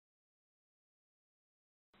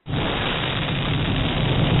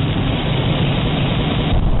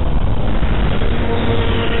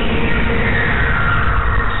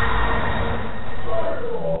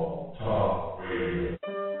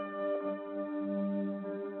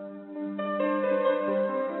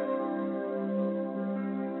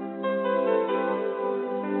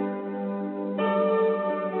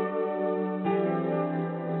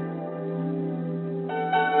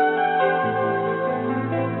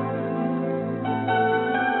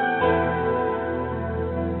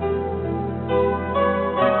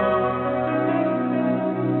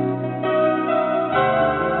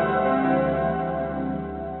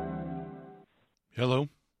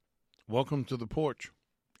welcome to the Porch.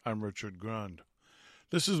 I'm Richard Grund.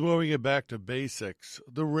 This is where we get back to basics,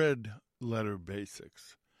 the red letter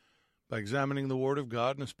basics. By examining the Word of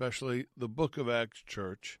God, and especially the book of Acts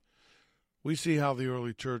Church, we see how the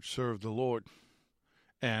early church served the Lord,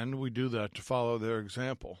 and we do that to follow their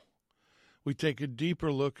example. We take a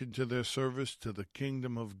deeper look into their service to the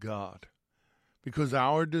kingdom of God, because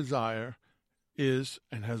our desire is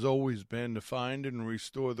and has always been to find and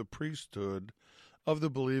restore the priesthood of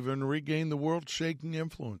the believer and regain the world-shaking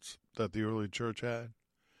influence that the early church had.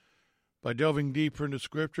 By delving deeper into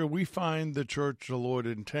Scripture, we find the church the Lord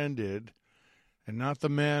intended and not the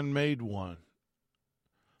man-made one.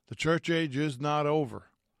 The church age is not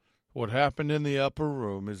over. What happened in the upper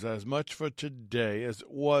room is as much for today as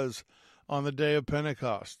it was on the day of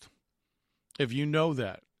Pentecost. If you know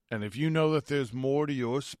that, and if you know that there's more to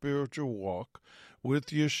your spiritual walk with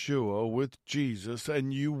Yeshua, with Jesus,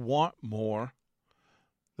 and you want more,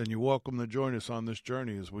 then you're welcome to join us on this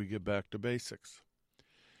journey as we get back to basics.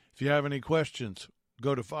 If you have any questions,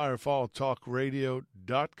 go to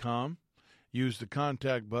firefalltalkradio.com, use the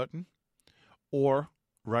contact button, or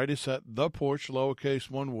write us at the Porch, lowercase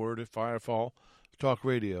one word, at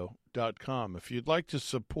firefalltalkradio.com. If you'd like to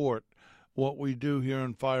support what we do here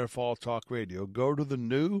on Firefall Talk Radio, go to the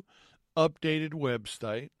new updated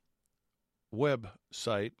website.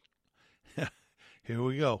 Here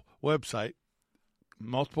we go. Website.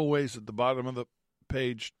 Multiple ways at the bottom of the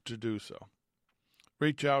page to do so.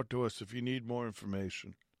 Reach out to us if you need more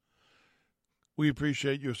information. We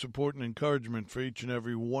appreciate your support and encouragement for each and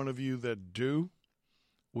every one of you that do.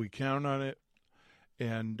 We count on it.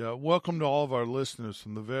 And welcome to all of our listeners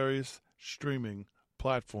from the various streaming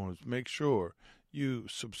platforms. Make sure you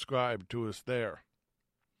subscribe to us there.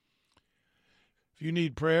 If you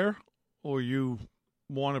need prayer or you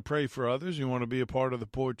want to pray for others, you want to be a part of the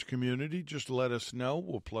Porch community, just let us know.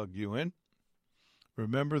 We'll plug you in.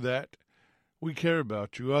 Remember that we care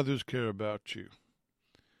about you. Others care about you.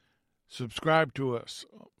 Subscribe to us.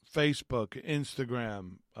 Facebook,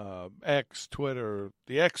 Instagram, X, Twitter,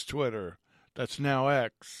 the X Twitter, that's now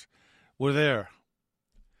X. We're there.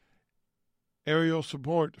 Aerial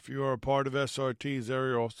support. If you are a part of SRT's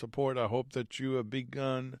aerial support, I hope that you have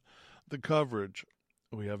begun the coverage.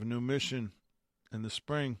 We have a new mission in the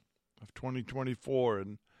spring of 2024,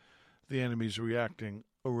 and the enemy's reacting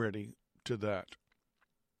already to that.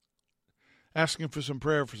 Asking for some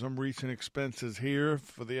prayer for some recent expenses here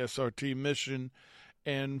for the SRT mission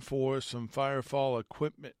and for some firefall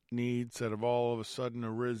equipment needs that have all of a sudden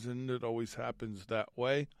arisen. It always happens that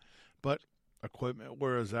way, but equipment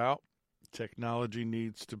wears out. Technology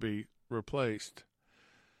needs to be replaced.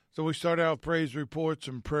 So we start out with praise reports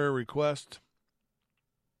and prayer requests.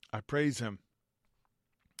 I praise him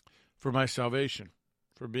for my salvation,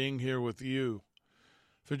 for being here with you,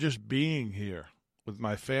 for just being here with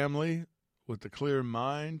my family, with a clear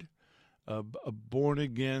mind, a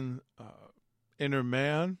born-again inner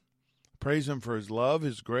man. Praise him for his love,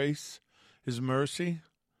 his grace, his mercy.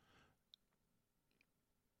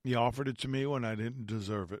 He offered it to me when I didn't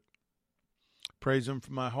deserve it. Praise him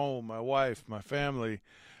for my home, my wife, my family,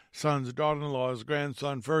 sons, daughter-in-laws,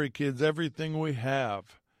 grandson, furry kids. Everything we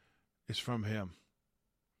have is from him.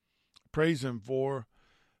 Praise him for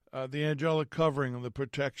the angelic covering and the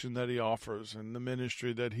protection that he offers and the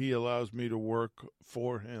ministry that he allows me to work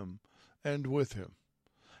for him and with him.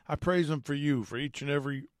 I praise him for you, for each and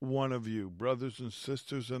every one of you, brothers and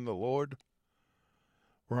sisters in the Lord.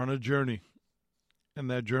 We're on a journey,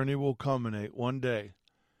 and that journey will culminate one day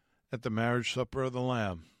at the marriage supper of the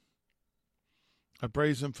Lamb. I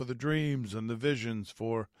praise him for the dreams and the visions,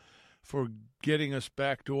 for getting us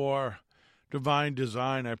back to our divine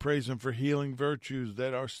design. I praise him for healing virtues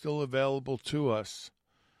that are still available to us.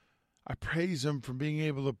 I praise him for being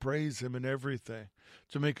able to praise him in everything,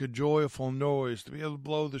 to make a joyful noise, to be able to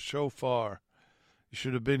blow the shofar. You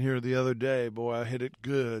should have been here the other day. Boy, I hit it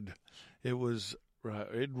good. It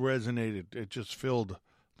resonated. It just filled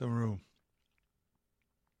the room.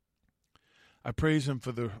 I praise him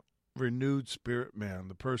for the renewed spirit man,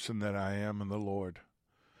 the person that I am in the Lord.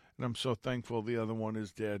 And I'm so thankful the other one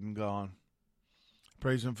is dead and gone.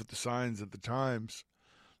 Praise him for the signs of the times,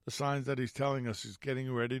 the signs that he's telling us he's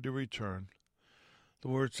getting ready to return. The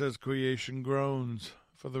word says creation groans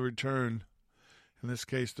for the return. In this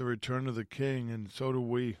case, the return of the King, and so do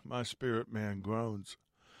we. My spirit man groans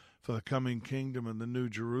for the coming kingdom and the new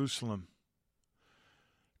Jerusalem.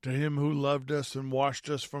 To him who loved us and washed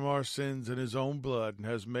us from our sins in his own blood and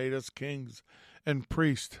has made us kings and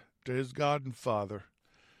priests to his God and Father,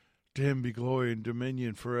 to him be glory and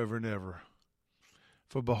dominion forever and ever.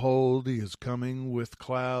 For behold, he is coming with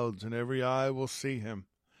clouds, and every eye will see him,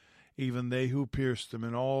 Even they who pierced him,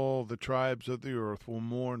 and all the tribes of the earth will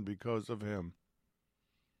mourn because of him.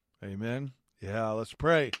 Amen. Yeah, let's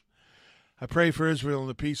pray. I pray for Israel and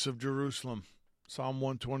the peace of Jerusalem. Psalm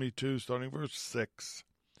 122, starting verse 6.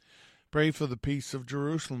 Pray for the peace of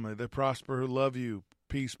Jerusalem. May they prosper who love you.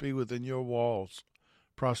 Peace be within your walls,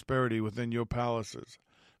 prosperity within your palaces.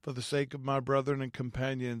 For the sake of my brethren and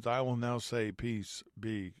companions, I will now say, peace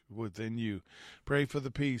be within you. Pray for the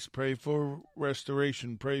peace. Pray for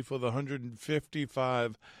restoration. Pray for the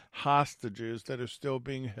 155 hostages that are still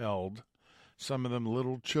being held, some of them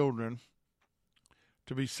little children,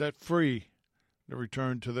 to be set free, to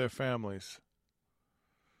return to their families.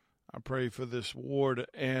 I pray for this war to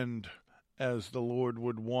end as the Lord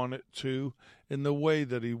would want it to, in the way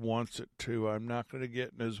that he wants it to. I'm not going to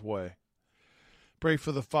get in his way. Pray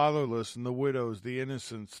for the fatherless and the widows, the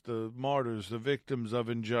innocents, the martyrs, the victims of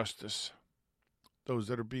injustice, those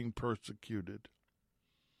that are being persecuted,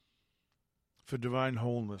 for divine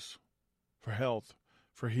wholeness, for health,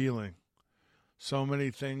 for healing. So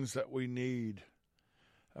many things that we need.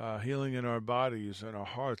 Healing in our bodies and our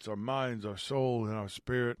hearts, our minds, our soul, and our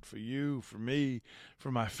spirit, for you, for me,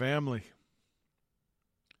 for my family.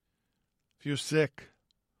 If you're sick,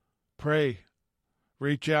 pray.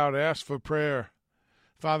 Reach out, ask for prayer.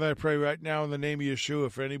 Father, I pray right now in the name of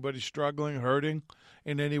Yeshua, for anybody struggling, hurting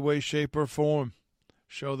in any way, shape, or form,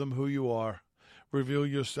 show them who you are. Reveal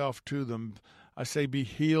yourself to them. I say be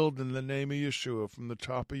healed in the name of Yeshua from the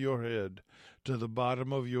top of your head to the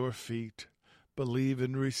bottom of your feet. Believe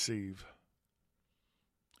and receive.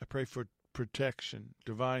 I pray for protection,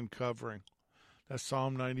 divine covering. That's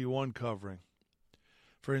Psalm 91 covering.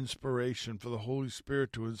 For inspiration, for the Holy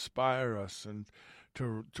Spirit to inspire us and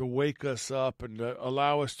to wake us up and to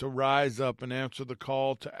allow us to rise up and answer the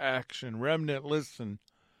call to action. Remnant, listen.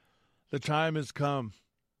 The time has come,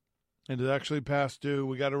 and it's actually past due.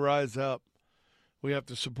 We got to rise up. We have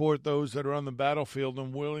to support those that are on the battlefield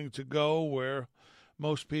and willing to go where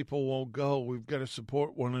most people won't go. We've got to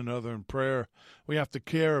support one another in prayer. We have to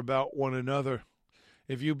care about one another.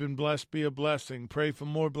 If you've been blessed, be a blessing. Pray for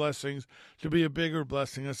more blessings to be a bigger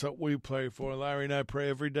blessing. That's what we pray for. Larry and I pray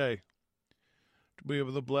every day to be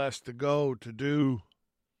able to bless, to go, to do,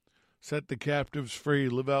 set the captives free,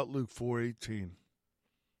 live out Luke 4:18.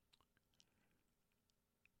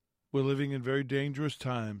 We're living in very dangerous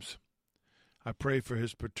times. I pray for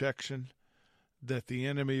his protection, that the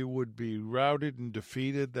enemy would be routed and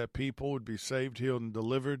defeated, that people would be saved, healed, and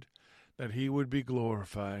delivered, that he would be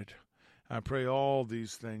glorified. I pray all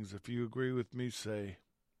these things. If you agree with me, say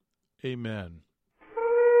amen.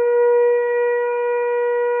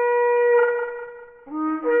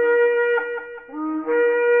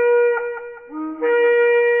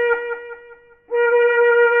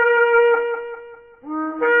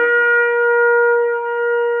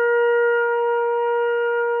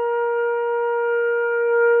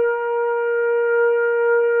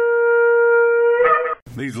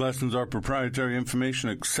 These lessons are proprietary information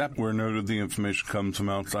except where noted the information comes from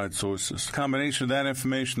outside sources. The combination of that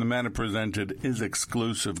information, the matter presented, is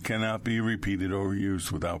exclusive, cannot be repeated or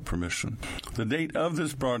used without permission. The date of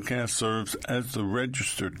this broadcast serves as the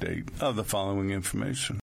registered date of the following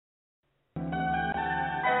information.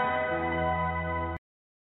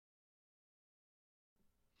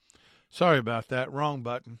 Sorry about that. Wrong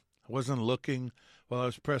button. I wasn't looking while I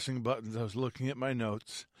was pressing buttons. I was looking at my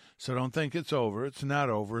notes. So don't think it's over. It's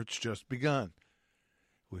not over. It's just begun.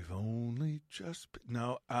 We've only just...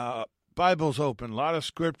 No, Bible's open. A lot of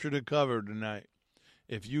scripture to cover tonight.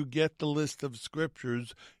 If you get the list of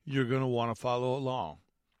scriptures, you're going to want to follow along.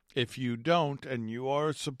 If you don't, and you are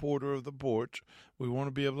a supporter of the Porch, we want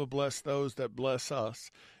to be able to bless those that bless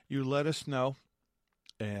us. You let us know,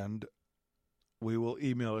 and we will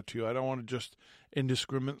email it to you. I don't want to just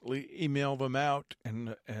indiscriminately email them out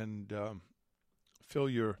and fill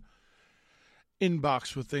your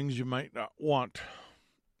inbox with things you might not want.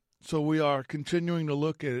 So we are continuing to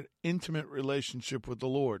look at an intimate relationship with the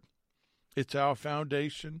Lord. It's our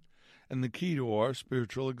foundation and the key to our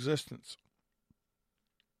spiritual existence.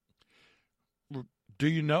 Do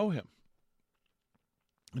you know him?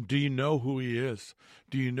 Do you know who he is?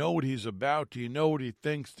 Do you know what he's about? Do you know what he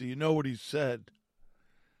thinks? Do you know what he said?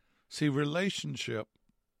 See, relationship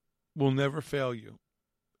will never fail you.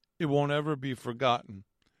 It won't ever be forgotten.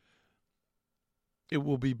 It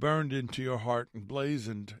will be burned into your heart and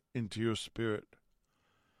blazoned into your spirit.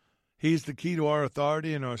 He's the key to our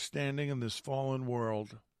authority and our standing in this fallen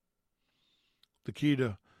world. The key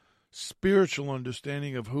to spiritual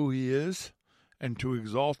understanding of who he is and to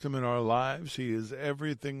exalt him in our lives. He is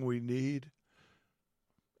everything we need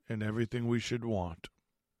and everything we should want.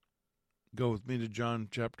 Go with me to John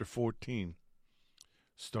chapter 14,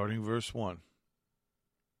 starting verse 1.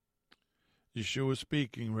 Yeshua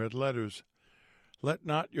speaking, red letters. Let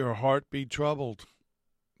not your heart be troubled.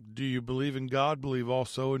 Do you believe in God? Believe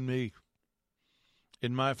also in me.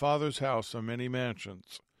 In my Father's house are many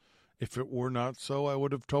mansions. If it were not so, I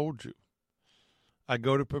would have told you. I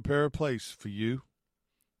go to prepare a place for you.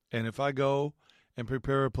 And if I go and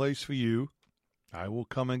prepare a place for you, I will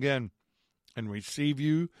come again and receive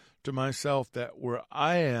you to myself, that where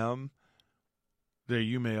I am, there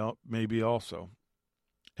you may be also.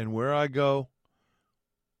 And where I go,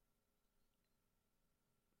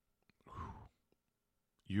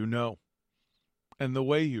 you know, and the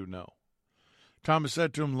way you know. Thomas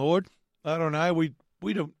said to him, Lord, Adonai,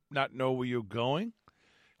 we do not know where you're going.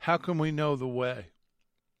 How can we know the way?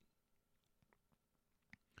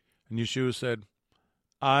 And Yeshua said,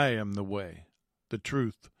 I am the way, the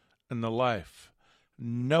truth, and the life.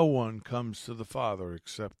 No one comes to the Father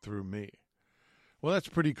except through me. Well, that's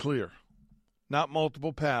pretty clear. Not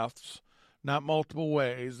multiple paths, not multiple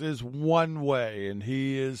ways. There's one way, and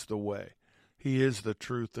He is the way. He is the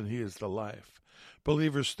truth, and He is the life.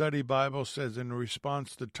 Believers Study Bible says in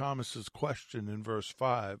response to Thomas's question in verse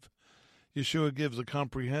 5, Yeshua gives a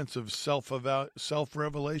comprehensive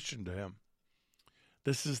self-revelation to him.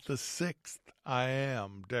 This is the sixth I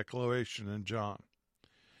am declaration in John.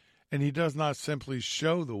 And He does not simply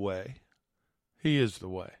show the way. He is the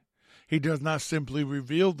way. He does not simply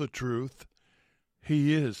reveal the truth.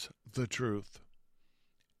 He is the truth.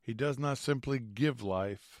 He does not simply give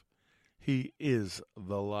life. He is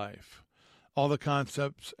the life. All the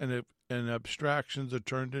concepts and abstractions are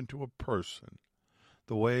turned into a person.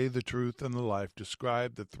 The way, the truth, and the life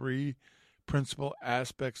describe the three principal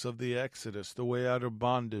aspects of the Exodus, the way out of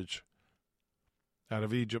bondage, out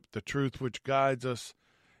of Egypt, the truth which guides us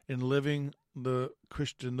in living the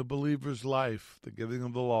Christian, the believer's life, the giving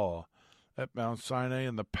of the law at Mount Sinai,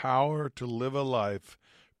 and the power to live a life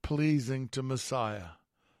pleasing to Messiah,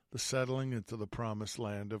 the settling into the promised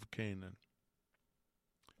land of Canaan.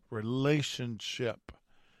 Relationship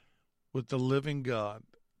with the living God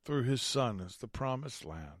through His Son is the promised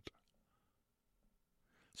land.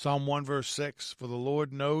 Psalm 1 verse 6, for the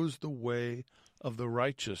Lord knows the way of the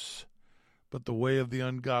righteous, but the way of the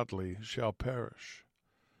ungodly shall perish.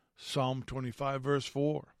 Psalm 25 verse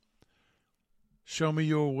 4, show me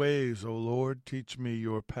your ways, O Lord, teach me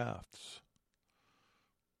your paths.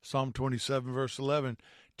 Psalm 27 verse 11,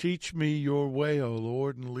 teach me your way, O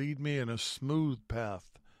Lord, and lead me in a smooth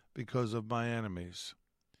path because of my enemies.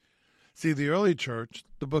 See, the early church,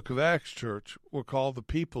 the book of Acts church, were called the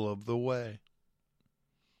people of the way.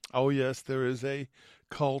 Oh, yes, there is a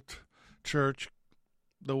cult church,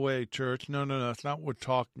 the way church. No, that's not what we're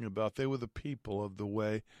talking about. They were the people of the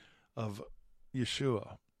way of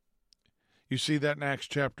Yeshua. You see that in Acts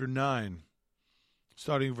chapter 9,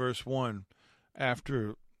 starting verse 1.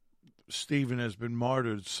 After Stephen has been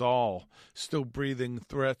martyred, Saul, still breathing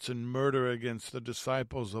threats and murder against the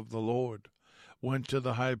disciples of the Lord, went to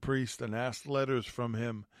the high priest and asked letters from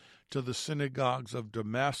him to the synagogues of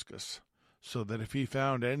Damascus, so that if he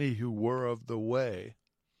found any who were of the way,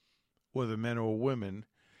 whether men or women,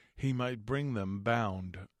 he might bring them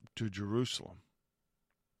bound to Jerusalem.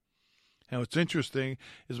 Now, what's interesting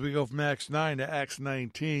is we go from Acts 9 to Acts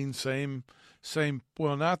 19,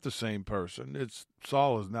 well, not the same person. It's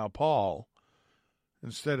Saul is now Paul.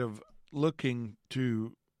 Instead of looking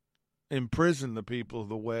to imprison the people of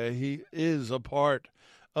the way, he is a part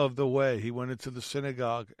of the way. He went into the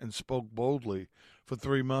synagogue and spoke boldly for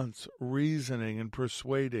 3 months, reasoning and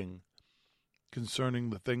persuading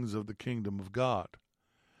concerning the things of the kingdom of God.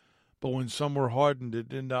 But when some were hardened and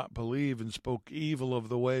did not believe and spoke evil of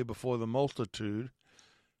the way before the multitude,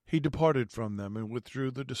 he departed from them and withdrew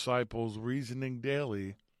the disciples, reasoning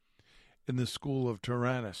daily in the school of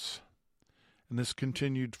Tyrannus. And this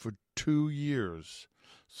continued for 2 years,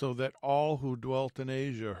 so that all who dwelt in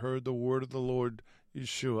Asia heard the word of the Lord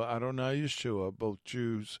Yeshua, Adonai Yeshua, both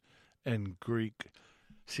Jews and Greek.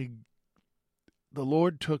 See, the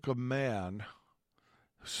Lord took a man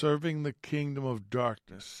serving the kingdom of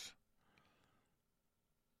darkness,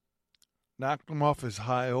 knocked him off his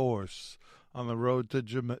high horse on the road to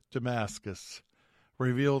Damascus,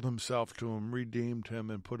 revealed himself to him, redeemed him,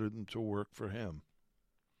 and put him to work for him.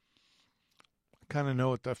 I kind of know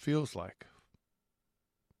what that feels like.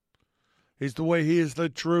 He's the way, He is the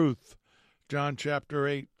truth. John chapter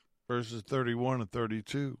 8, verses 31 and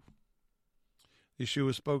 32.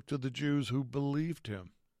 Yeshua spoke to the Jews who believed Him.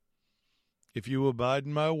 If you abide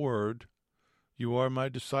in my word, you are my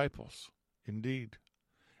disciples, indeed,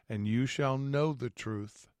 and you shall know the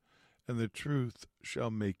truth, and the truth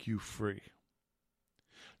shall make you free.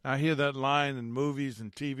 Now, I hear that line in movies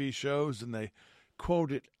and TV shows, and they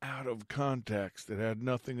quote it out of context. It had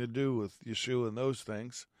nothing to do with Yeshua and those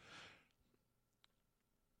things.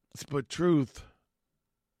 But truth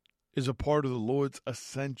is a part of the Lord's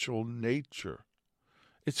essential nature.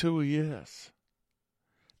 It's who he is.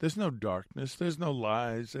 There's no darkness. There's no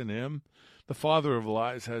lies in him. The father of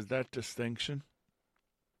lies has that distinction.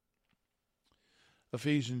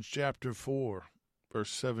 Ephesians chapter 4, verse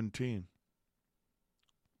 17.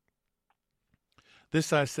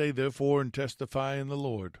 This I say, therefore, and testify in the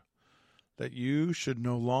Lord, that you should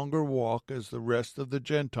no longer walk as the rest of the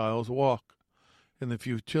Gentiles walk, in the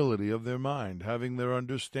futility of their mind, having their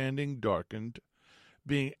understanding darkened,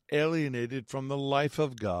 being alienated from the life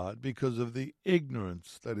of God because of the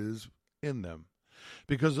ignorance that is in them,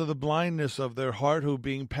 because of the blindness of their heart, who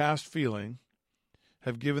being past feeling,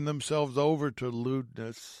 have given themselves over to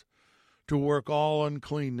lewdness, to work all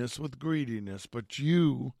uncleanness with greediness. But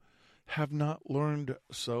you have not learned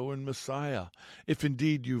so in Messiah, if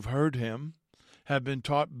indeed you've heard him, have been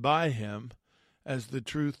taught by him, as the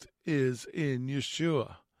truth is in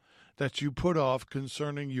Yeshua, that you put off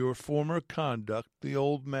concerning your former conduct the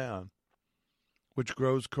old man, which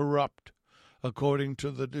grows corrupt according to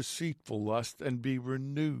the deceitful lust, and be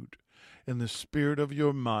renewed in the spirit of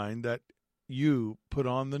your mind, that you put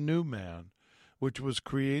on the new man, which was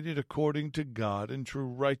created according to God in true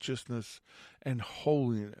righteousness and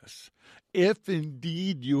holiness. If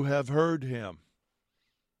indeed you have heard him,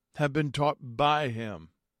 have been taught by him.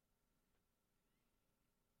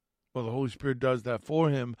 Well, the Holy Spirit does that for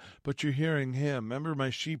him, but you're hearing him. Remember, my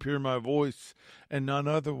sheep hear my voice, and none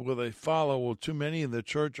other will they follow. Well, too many in the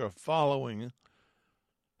church are following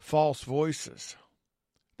false voices.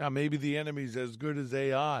 Now, maybe the enemy's as good as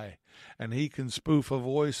AI, and he can spoof a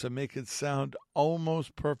voice and make it sound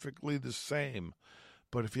almost perfectly the same.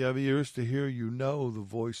 But if you have ears to hear, you know the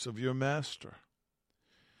voice of your master.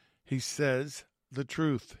 He says the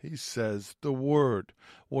truth. He says the word.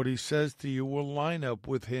 What he says to you will line up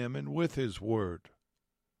with him and with his word.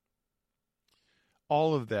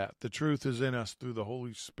 All of that, the truth is in us through the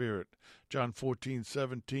Holy Spirit. John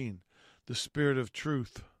 14:17, the Spirit of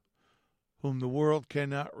truth, whom the world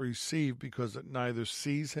cannot receive because it neither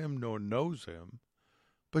sees him nor knows him,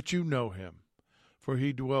 but you know him, for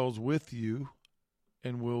he dwells with you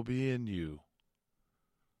and will be in you.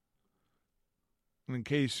 And in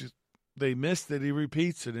case they missed it, he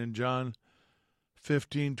repeats it in John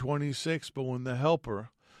 15:26, but when the Helper,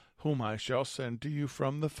 whom I shall send to you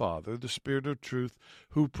from the Father, the Spirit of truth,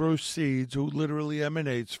 who proceeds, who literally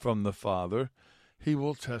emanates from the Father, he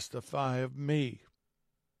will testify of me.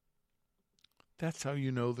 That's how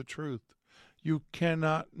you know the truth. You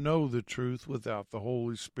cannot know the truth without the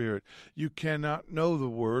Holy Spirit. You cannot know the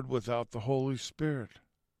Word without the Holy Spirit.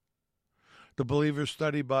 The Believer's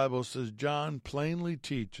Study Bible says John plainly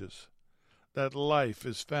teaches that life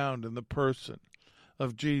is found in the person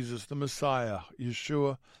of Jesus the Messiah,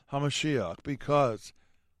 Yeshua HaMashiach, because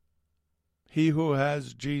he who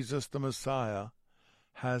has Jesus the Messiah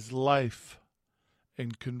has life,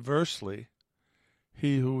 and conversely,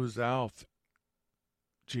 he who is out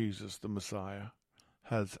Jesus the Messiah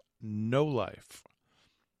has no life.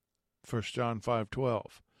 1 John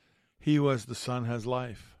 5:12. He who has the Son has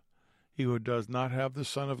life. He who does not have the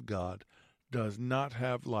Son of God does not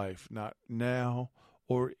have life, not now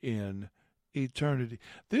or in eternity.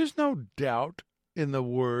 There's no doubt in the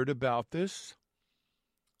Word about this.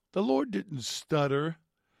 The Lord didn't stutter.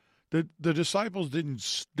 The disciples didn't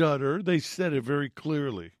stutter. They said it very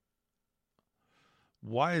clearly.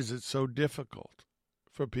 Why is it so difficult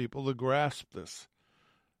for people to grasp this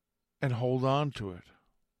and hold on to it?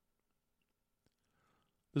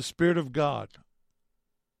 The Spirit of God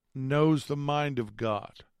knows the mind of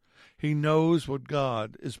God. He knows what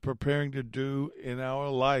God is preparing to do in our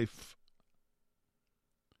life.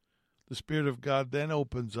 The Spirit of God then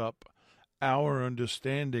opens up our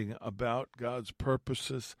understanding about God's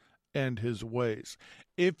purposes and his ways.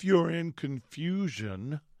 If you're in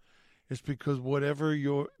confusion, it's because whatever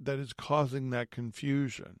that is causing that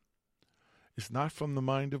confusion is not from the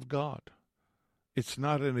mind of God. It's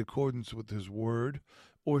not in accordance with his word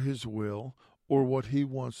or his will or what he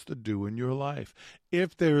wants to do in your life.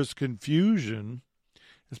 If there is confusion,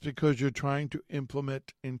 it's because you're trying to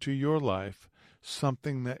implement into your life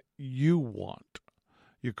something that you want.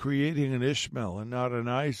 You're creating an Ishmael and not an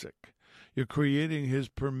Isaac. You're creating his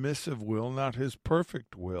permissive will, not his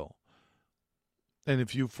perfect will. And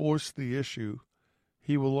if you force the issue,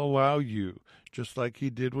 he will allow you, just like he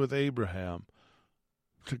did with Abraham,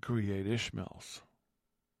 to create Ishmaels.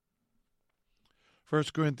 1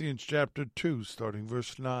 Corinthians chapter 2, starting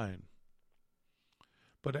verse 9.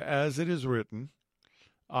 But as it is written,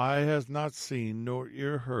 eye has not seen, nor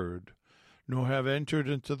ear heard, nor have entered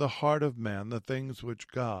into the heart of man the things which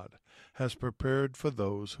God has prepared for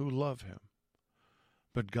those who love him.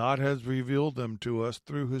 But God has revealed them to us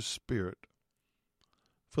through his Spirit.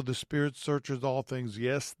 For the Spirit searches all things,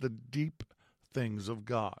 yes, the deep things of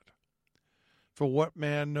God. For what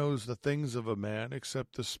man knows the things of a man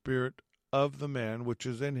except the Spirit of the man which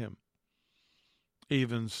is in him?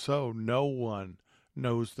 Even so, no one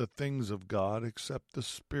knows the things of God except the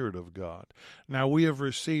Spirit of God. Now we have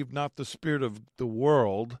received not the spirit of the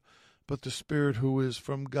world, but the Spirit who is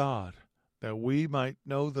from God, that we might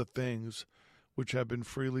know the things which have been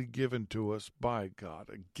freely given to us by God.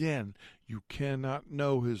 Again, you cannot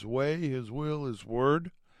know his way, his will, his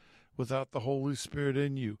word without the Holy Spirit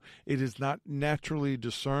in you. It is not naturally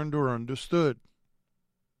discerned or understood.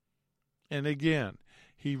 And again,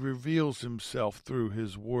 he reveals himself through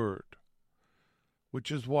his word, which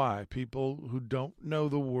is why people who don't know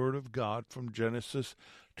the word of God from Genesis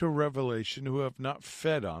to Revelation, who have not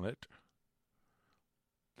fed on it,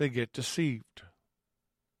 they get deceived.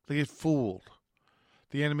 They get fooled.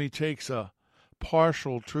 The enemy takes a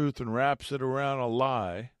partial truth and wraps it around a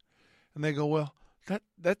lie, and they go, well,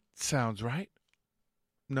 that sounds right.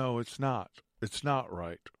 No, it's not. It's not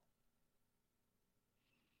right.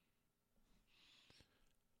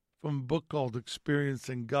 From a book called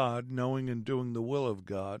Experiencing God, Knowing and Doing the Will of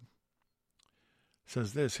God,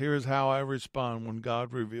 says this, here is how I respond when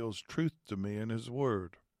God reveals truth to me in his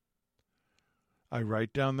word. I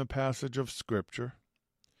write down the passage of Scripture.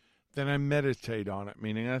 Then I meditate on it,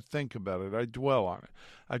 meaning I think about it, I dwell on it.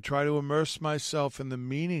 I try to immerse myself in the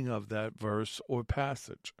meaning of that verse or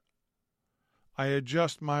passage. I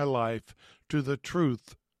adjust my life to the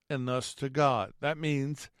truth and thus to God. That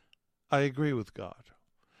means I agree with God,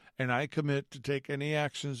 and I commit to take any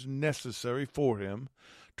actions necessary for him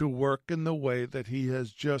to work in the way that he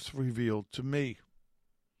has just revealed to me.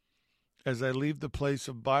 As I leave the place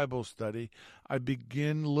of Bible study, I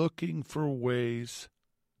begin looking for ways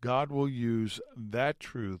God will use that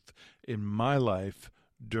truth in my life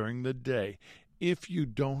during the day. If you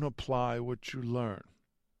don't apply what you learn,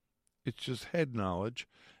 it's just head knowledge,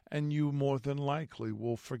 and you more than likely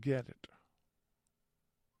will forget it.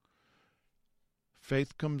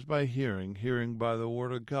 Faith comes by hearing, hearing by the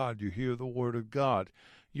Word of God. You hear the Word of God.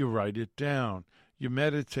 You write it down. You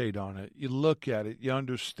meditate on it. You look at it. You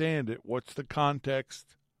understand it. What's the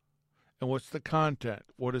context? And what's the content?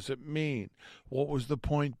 What does it mean? What was the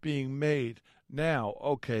point being made? Now,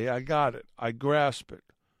 okay, I got it. I grasp it.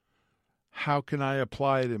 How can I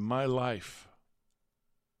apply it in my life?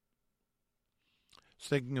 I was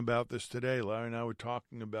thinking about this today. Larry and I were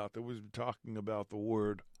talking about that. We've been talking about the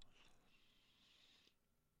Word.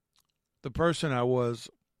 The person I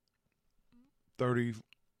was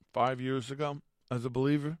 35 years ago as a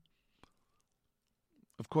believer,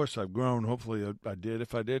 of course I've grown. Hopefully I did.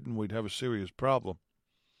 If I didn't, we'd have a serious problem.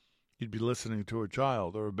 You'd be listening to a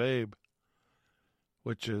child or a babe,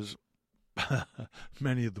 which is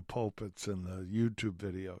many of the pulpits and the YouTube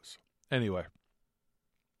videos. Anyway,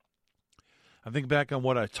 I think back on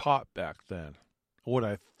what I taught back then, what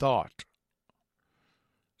I thought.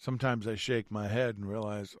 Sometimes I shake my head and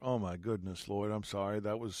realize, oh my goodness, Lord, I'm sorry.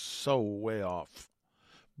 That was so way off.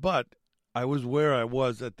 But I was where I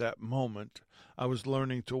was at that moment. I was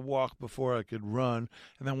learning to walk before I could run.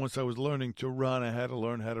 And then once I was learning to run, I had to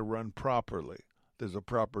learn how to run properly. There's a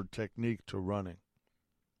proper technique to running.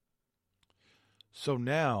 So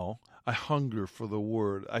now I hunger for the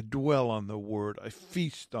Word. I dwell on the Word. I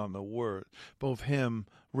feast on the Word, both him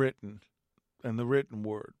written and the written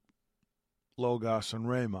Word, Logos and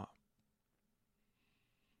Rhema.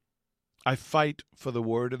 I fight for the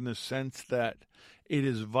Word in the sense that it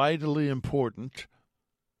is vitally important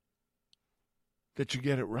that you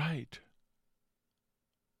get it right.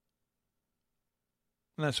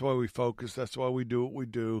 And that's why we focus. That's why we do what we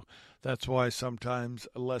do. That's why sometimes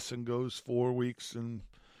a lesson goes 4 weeks and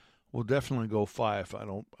will definitely go 5. I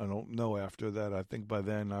don't know after that. I think by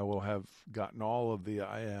then I will have gotten all of the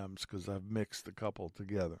I ams because I've mixed a couple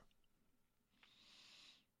together.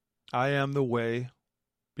 I am the way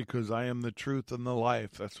because I am the truth and the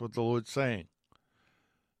life. That's what the Lord's saying.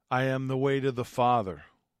 I am the way to the Father.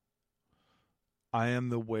 I am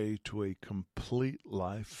the way to a complete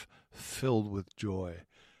life filled with joy.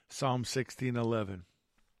 Psalm 16:11.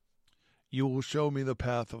 You will show me the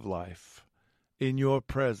path of life. In your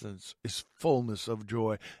presence is fullness of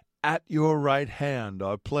joy. At your right hand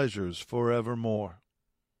are pleasures forevermore.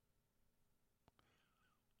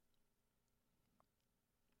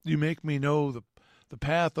 You make me know The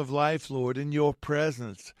path of life, Lord, in your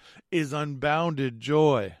presence is unbounded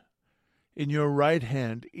joy. In your right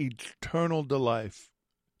hand, eternal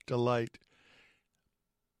delight.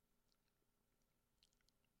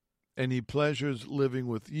 And he pleasures living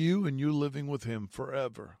with you and you living with him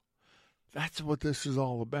forever. That's what this is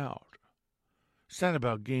all about. It's not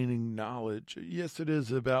about gaining knowledge. Yes, it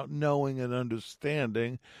is about knowing and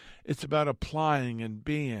understanding. It's about applying and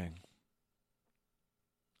being.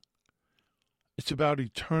 It's about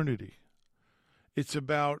eternity. It's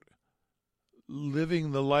about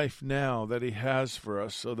living the life now that he has for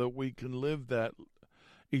us so that we can live that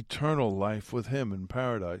eternal life with him in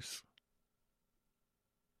paradise.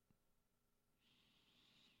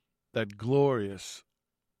 That glorious,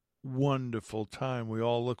 wonderful time we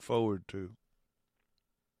all look forward to.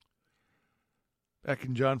 Back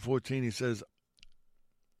in John 14, he says,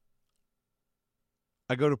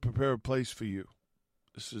 I go to prepare a place for you.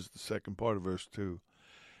 This is the second part of verse 2.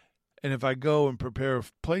 And if I go and prepare a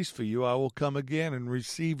place for you, I will come again and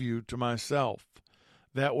receive you to myself,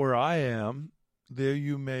 that where I am, there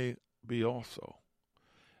you may be also.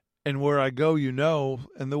 And where I go you know,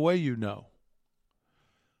 and the way you know.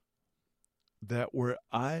 That where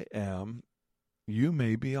I am, you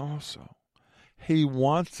may be also. He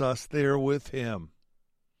wants us there with him,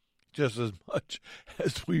 just as much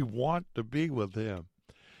as we want to be with him.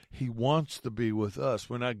 He wants to be with us.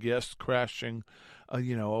 We're not guests crashing,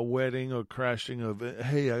 a wedding or crashing of,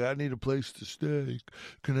 hey, I need a place to stay.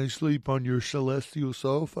 Can I sleep on your celestial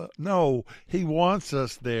sofa? No, he wants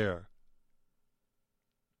us there.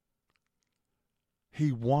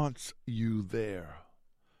 He wants you there.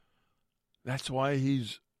 That's why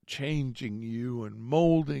he's changing you and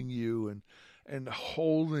molding you and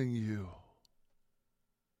holding you.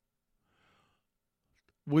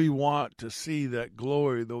 We want to see that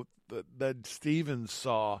glory that Stephen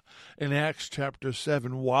saw in Acts chapter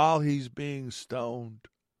 7 while he's being stoned.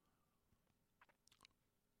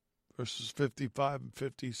 Verses 55 and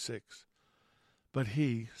 56. But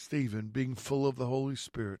he, Stephen, being full of the Holy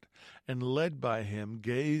Spirit and led by him,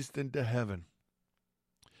 gazed into heaven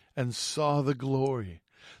and saw the glory,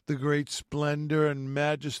 the great splendor and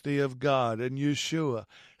majesty of God, and Yeshua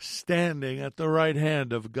standing at the right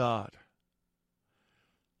hand of God.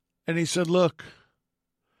 And he said, look,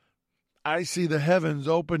 I see the heavens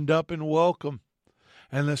opened up in welcome,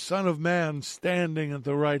 and the Son of Man standing at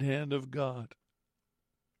the right hand of God.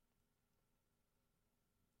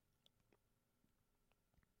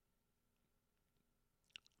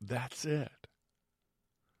 That's it.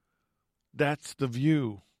 That's the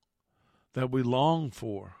view that we long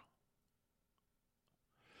for.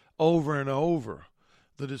 Over and over,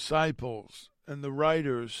 the disciples and the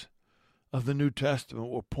writers of the New Testament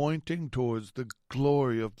were pointing towards the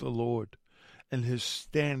glory of the Lord and his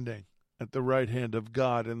standing at the right hand of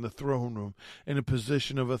God in the throne room in a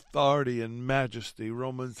position of authority and majesty.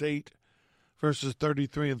 Romans 8, verses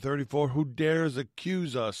 33 and 34, who dares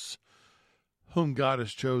accuse us, whom God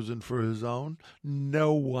has chosen for his own?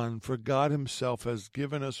 No one, for God himself has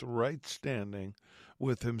given us right standing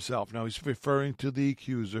with himself. Now he's referring to the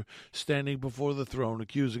accuser standing before the throne,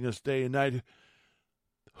 accusing us day and night.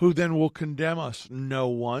 Who then will condemn us? No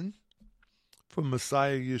one. For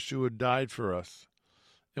Messiah Yeshua died for us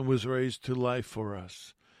and was raised to life for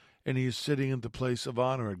us. And he is sitting in the place of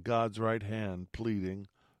honor at God's right hand, pleading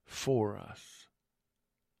for us.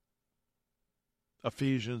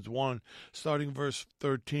 Ephesians 1, starting verse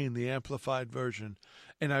 13, the Amplified Version.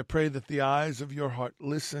 And I pray that the eyes of your heart,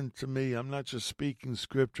 listen to me, I'm not just speaking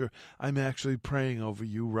scripture, I'm actually praying over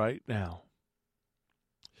you right now.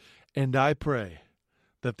 And I pray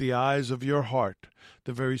that the eyes of your heart,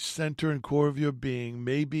 the very center and core of your being,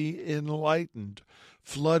 may be enlightened,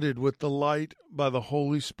 flooded with the light by the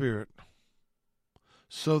Holy Spirit,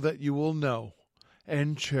 so that you will know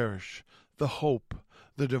and cherish the hope,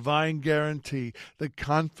 the divine guarantee, the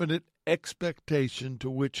confident expectation to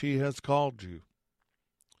which he has called you,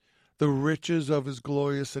 the riches of his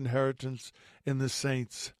glorious inheritance in the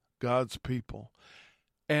saints, God's people,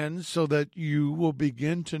 and so that you will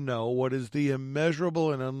begin to know what is the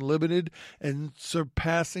immeasurable and unlimited and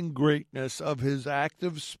surpassing greatness of his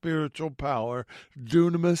active spiritual power,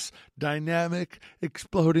 dunamis, dynamic,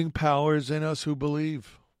 exploding powers in us who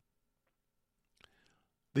believe.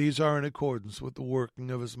 These are in accordance with the working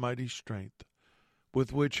of his mighty strength,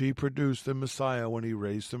 with which he produced the Messiah when he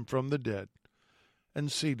raised him from the dead and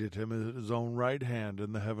seated him at his own right hand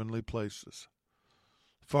in the heavenly places,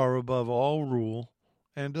 far above all rule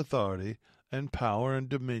and authority and power and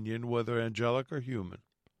dominion, whether angelic or human,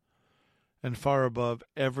 and far above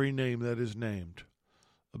every name that is named,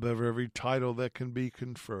 above every title that can be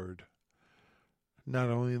conferred, not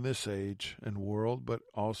only in this age and world, but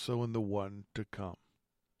also in the one to come.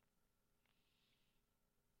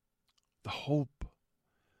 The hope.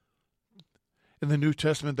 In the New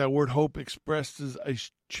Testament, that word hope expresses a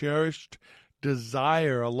cherished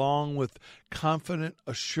desire along with confident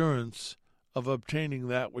assurance of obtaining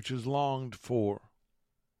that which is longed for.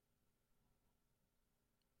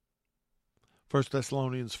 1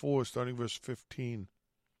 Thessalonians 4, starting verse 15.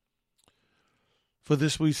 For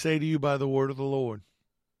this we say to you by the word of the Lord,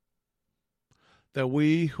 that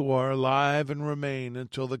we who are alive and remain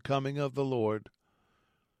until the coming of the Lord.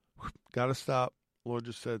 Got to stop. Lord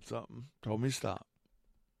just said something. Told me stop.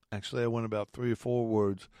 Actually, I went about 3 or 4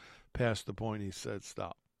 words past the point he said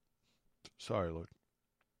stop. Sorry, Lord.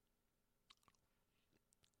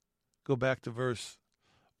 Go back to verse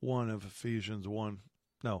 1 of Ephesians 1.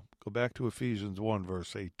 No, go back to Ephesians 1,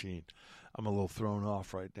 verse 18. I'm a little thrown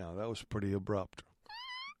off right now. That was pretty abrupt.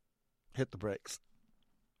 Hit the brakes.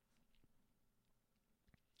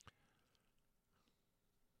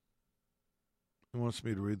 He wants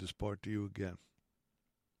me to read this part to you again.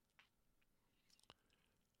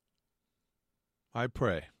 I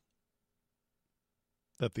pray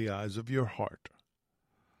that the eyes of your heart,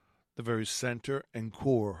 the very center and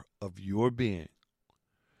core of your being,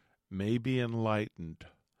 may be enlightened,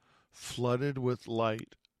 flooded with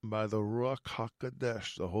light by the Ruach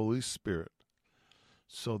HaKodesh, the Holy Spirit,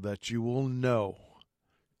 so that you will know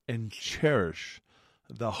and cherish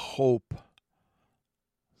the hope,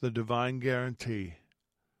 the divine guarantee,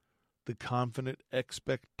 the confident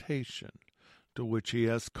expectation to which he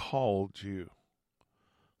has called you,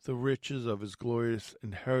 the riches of his glorious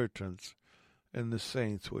inheritance in the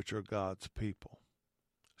saints which are God's people,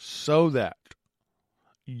 so that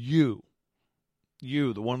you,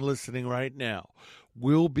 the one listening right now,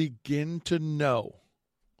 will begin to know,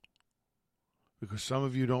 because some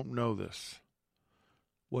of you don't know this,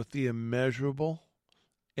 what the immeasurable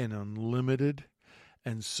and unlimited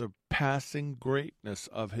and surpassing greatness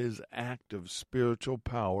of his active spiritual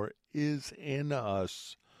power is in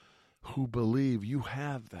us who believe. You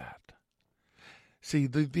have that. See,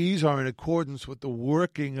 these are in accordance with the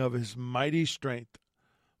working of his mighty strength.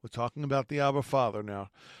 We're talking about the Abba Father now,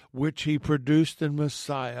 which he produced in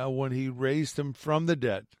Messiah when he raised him from the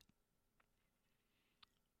dead.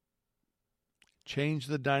 Changed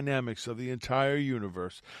the dynamics of the entire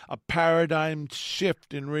universe, a paradigm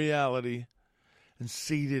shift in reality, and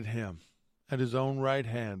seated him at his own right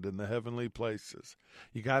hand in the heavenly places.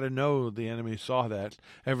 You got to know the enemy saw that.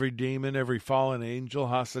 Every demon, every fallen angel,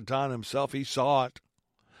 Hasatan himself, he saw it.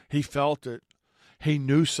 He felt it. He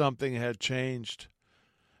knew something had changed.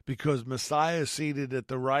 Because Messiah is seated at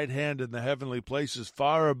the right hand in the heavenly places,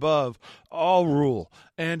 far above all rule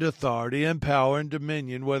and authority and power and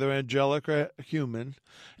dominion, whether angelic or human,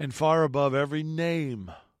 and far above every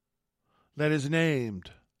name that is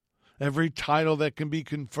named, every title that can be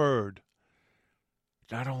conferred,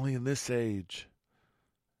 not only in this age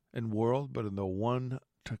and world, but in the one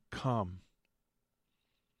to come.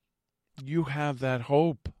 You have that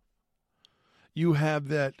hope. You have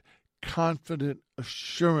that confident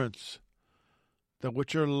assurance that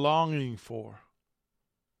what you're longing for,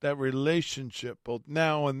 that relationship both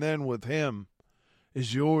now and then with him,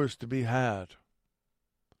 is yours to be had.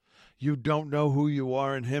 You don't know who you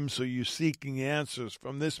are in him, so you're seeking answers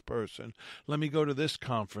from this person. Let me go to this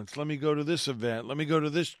conference. Let me go to this event. Let me go to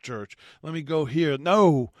this church. Let me go here.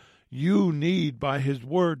 No, you need, by his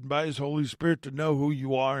word and by his Holy Spirit, to know who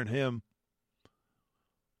you are in him.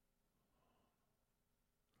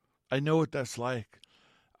 I know what that's like.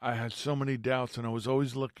 I had so many doubts, and I was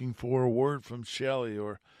always looking for a word from Shelley,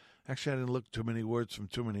 or actually I didn't look too many words from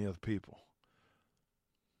too many other people.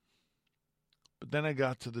 But then I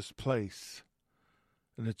got to this place,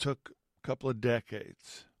 and it took a couple of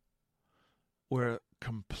decades, where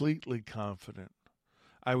completely confident.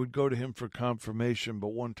 I would go to him for confirmation,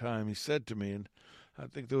 but one time he said to me, and I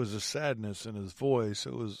think there was a sadness in his voice,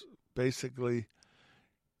 it was basically,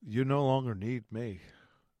 you no longer need me.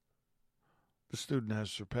 The student has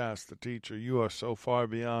surpassed the teacher. You are so far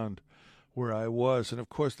beyond where I was. And, of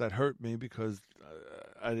course, that hurt me because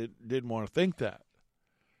I didn't want to think that.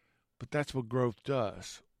 But that's what growth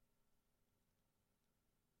does.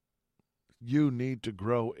 You need to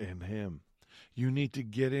grow in him. You need to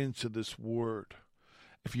get into this word.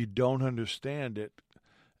 If you don't understand it,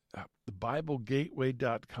 the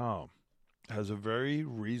BibleGateway.com has a very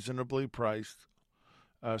reasonably priced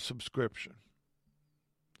subscription.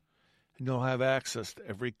 And you'll have access to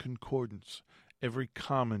every concordance, every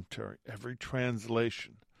commentary, every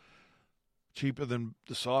translation. Cheaper than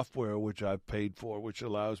the software which I've paid for, which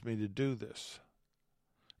allows me to do this.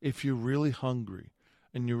 If you're really hungry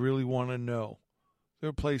and you really want to know, there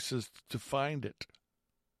are places to find it.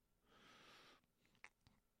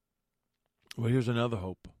 Well, here's another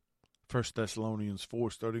hope. 1 Thessalonians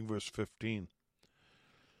 4, starting verse 15.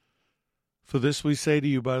 For this we say to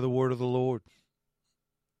you by the word of the Lord,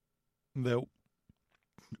 that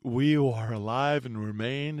we who are alive and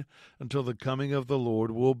remain until the coming of the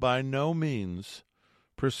Lord will by no means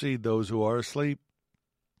precede those who are asleep.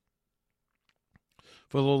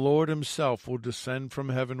 For the Lord himself will descend from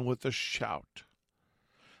heaven with a shout,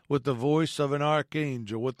 with the voice of an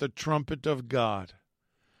archangel, with the trumpet of God,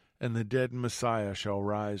 and the dead Messiah shall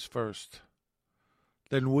rise first.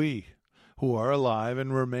 Then we, who are alive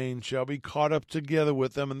and remain, shall be caught up together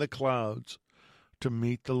with them in the clouds to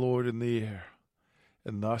meet the Lord in the air,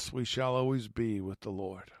 and thus we shall always be with the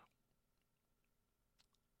Lord.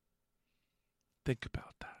 Think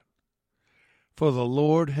about that. For the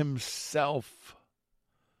Lord himself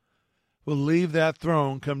will leave that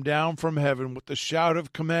throne, come down from heaven with the shout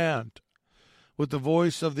of command, with the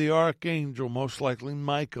voice of the archangel, most likely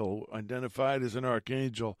Michael, identified as an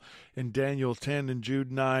archangel in Daniel 10 and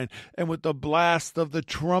Jude 9, and with the blast of the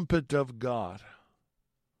trumpet of God.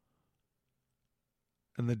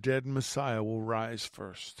 And the dead Messiah will rise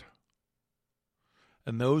first.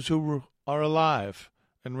 And those who are alive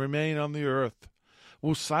and remain on the earth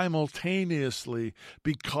will simultaneously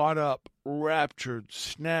be caught up, raptured,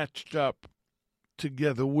 snatched up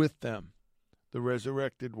together with them, the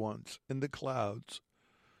resurrected ones, in the clouds,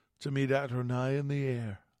 to meet Adonai in the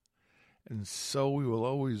air. And so we will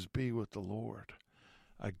always be with the Lord.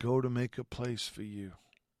 I go to make a place for you.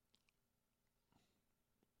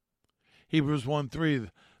 Hebrews 1:3,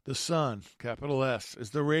 the sun, capital S,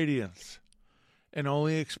 is the radiance and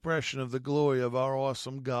only expression of the glory of our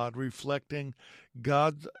awesome God, reflecting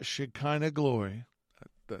God's Shekinah glory.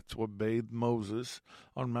 That's what bathed Moses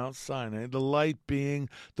on Mount Sinai. The light being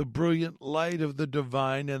the brilliant light of the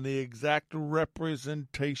divine and the exact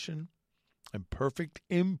representation and perfect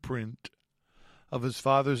imprint of his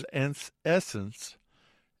Father's essence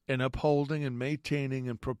in upholding and maintaining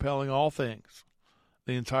and propelling all things,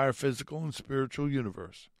 the entire physical and spiritual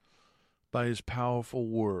universe, by his powerful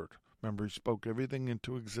word. Remember, he spoke everything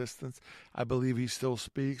into existence. I believe he still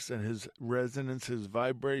speaks, and his resonance, his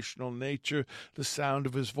vibrational nature, the sound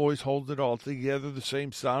of his voice holds it all together, the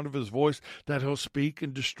same sound of his voice that he'll speak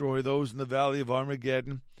and destroy those in the valley of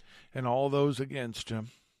Armageddon and all those against him.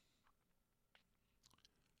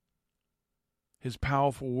 His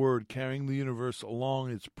powerful word carrying the universe along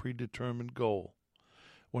its predetermined goal,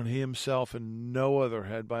 when he himself and no other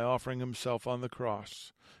had, by offering himself on the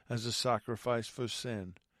cross as a sacrifice for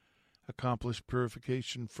sin, accomplished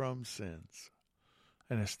purification from sins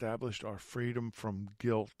and established our freedom from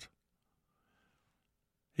guilt.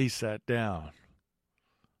 He sat down,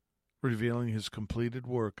 revealing his completed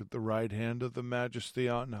work at the right hand of the Majesty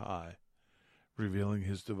on high, revealing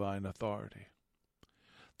his divine authority.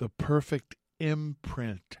 The perfect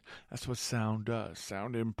imprint, that's what sound does.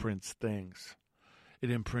 Sound imprints things.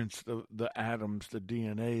 It imprints the atoms, the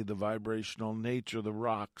DNA, the vibrational nature, the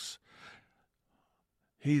rocks.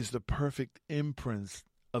 He's the perfect imprint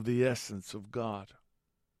of the essence of God.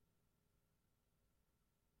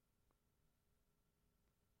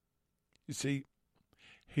 You see,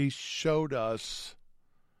 he showed us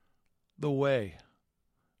the way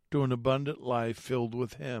to an abundant life filled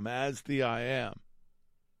with him as the I am.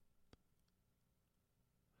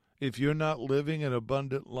 If you're not living an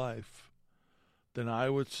abundant life, then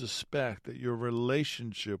I would suspect that your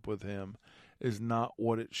relationship with him is not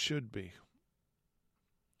what it should be.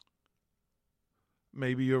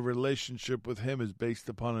 Maybe your relationship with him is based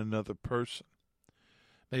upon another person.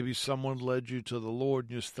 Maybe someone led you to the Lord,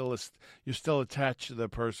 and you're still attached to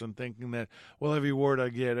that person, thinking that, well, every word I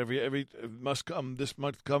get, this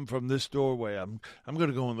must come from this doorway. I'm going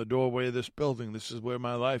to go in the doorway of this building. This is where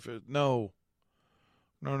my life is. No.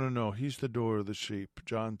 He's the door of the sheep.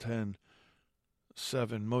 John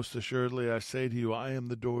 10:7. Most assuredly I say to you, I am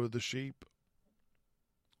the door of the sheep.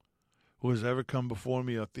 Who has ever come before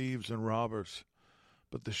me are thieves and robbers,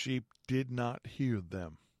 but the sheep did not hear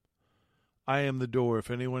them. I am the door.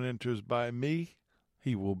 If anyone enters by me,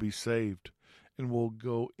 he will be saved, and will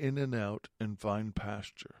go in and out and find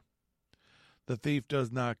pasture. The thief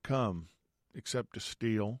does not come except to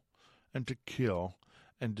steal and to kill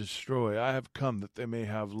and destroy. I have come that they may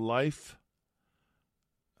have life,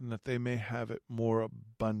 and that they may have it more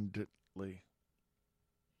abundantly.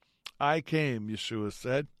 I came, Yeshua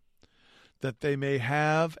said, that they may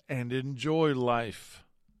have and enjoy life,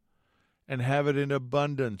 and have it in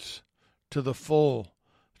abundance to the full,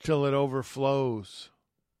 till it overflows.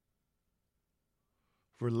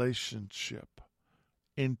 Relationship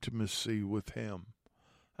intimacy with him.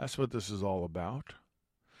 That's what this is all about.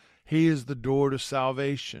 He is the door to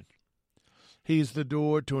salvation. He is the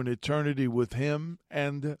door to an eternity with him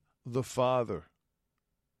and the Father.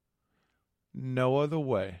 No other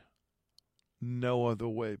way. No other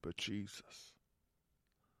way but Jesus.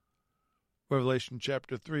 Revelation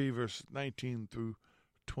chapter 3, verses 19 through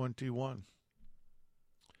 21.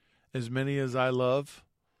 As many as I love,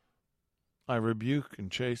 I rebuke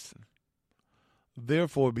and chasten.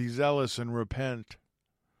 Therefore be zealous and repent.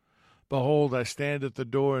 Behold, I stand at the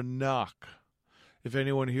door and knock. If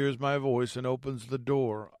anyone hears my voice and opens the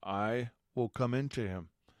door, I will come into him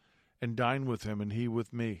and dine with him and he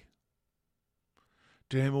with me.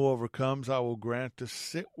 To him who overcomes, I will grant to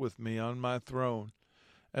sit with me on my throne,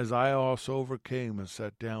 as I also overcame and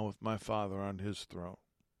sat down with my Father on his throne.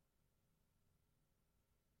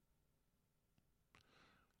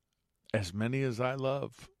 As many as I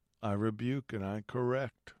love, I rebuke and I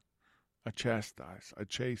correct. I chastise, I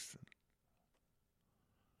chasten.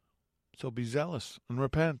 So be zealous and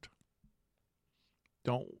repent.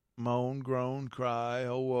 Don't moan, groan, cry,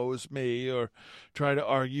 oh, woe is me, or try to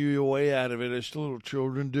argue your way out of it as little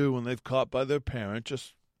children do when they're caught by their parent.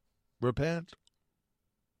 Just repent.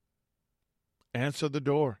 Answer the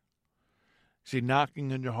door. See,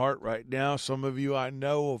 knocking in your heart right now, some of you I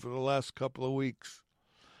know over the last couple of weeks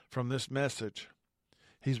from this message,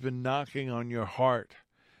 he's been knocking on your heart.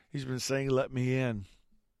 He's been saying, let me in.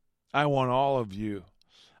 I want all of you.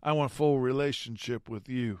 I want a full relationship with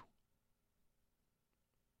you.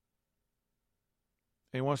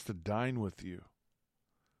 He wants to dine with you.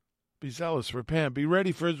 Be zealous, repent, be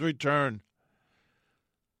ready for his return.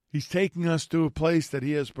 He's taking us to a place that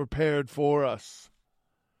he has prepared for us.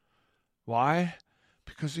 Why?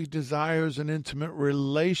 Because he desires an intimate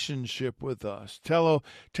relationship with us.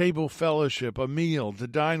 Table fellowship, a meal, to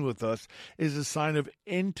dine with us, is a sign of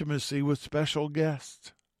intimacy with special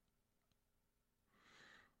guests.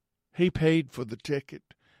 He paid for the ticket.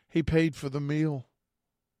 He paid for the meal.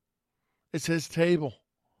 It's his table.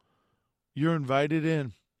 You're invited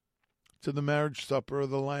in to the marriage supper of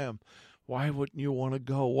the Lamb. Why wouldn't you want to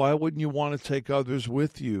go? Why wouldn't you want to take others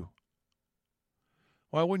with you?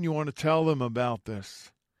 Why wouldn't you want to tell them about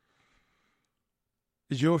this?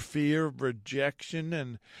 Is your fear of rejection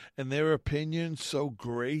and their opinion so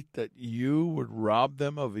great that you would rob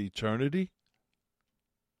them of eternity?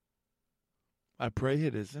 I pray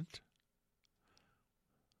it isn't.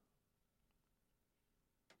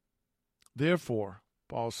 Therefore,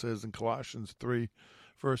 Paul says in Colossians 3,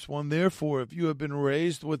 verse 1, therefore, if you have been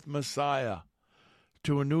raised with Messiah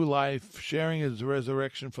to a new life, sharing his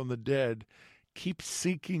resurrection from the dead, keep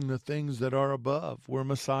seeking the things that are above, where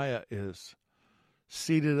Messiah is,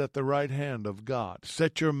 seated at the right hand of God.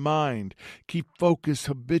 Set your mind, keep focused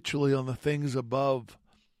habitually on the things above,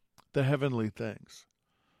 the heavenly things,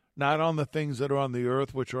 not on the things that are on the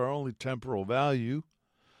earth, which are only temporal value.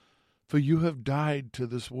 For you have died to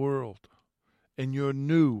this world, and your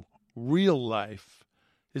new, real life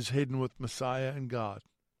is hidden with Messiah and God.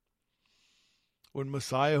 When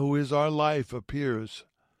Messiah, who is our life, appears,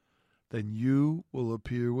 then you will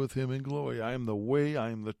appear with him in glory. I am the way, I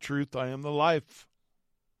am the truth, I am the life.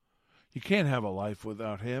 You can't have a life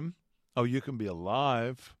without him. Oh, you can be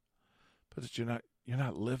alive, but you're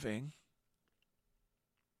not living.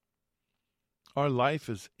 Our life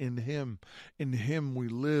is in him. In him we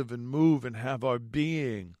live and move and have our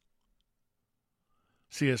being.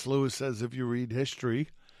 C.S. Lewis says if you read history,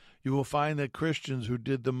 you will find that Christians who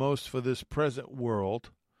did the most for this present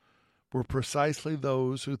world were precisely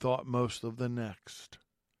those who thought most of the next.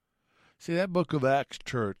 See, that book of Acts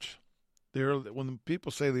church, when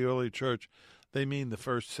people say the early church, they mean the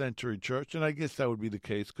first century church, and I guess that would be the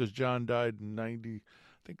case because John died in 90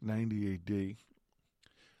 A.D.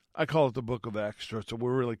 I call it the book of Acts church, so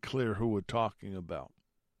we're really clear who we're talking about.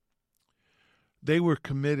 They were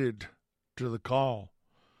committed to the call.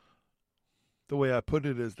 The way I put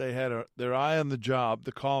it is they had their eye on the job,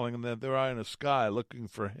 the calling, and then their eye in the sky looking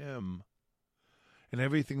for him. And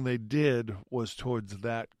everything they did was towards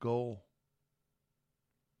that goal.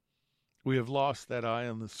 We have lost that eye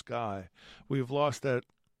in the sky. We have lost that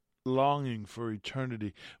longing for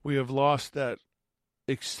eternity. We have lost that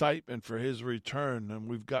excitement for his return, and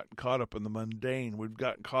we've gotten caught up in the mundane. We've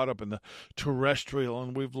gotten caught up in the terrestrial,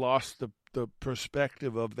 and we've lost the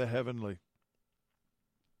perspective of the heavenly.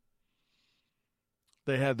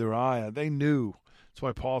 They had their eye. They knew. That's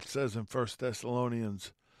why Paul says in 1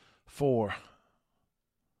 Thessalonians 4,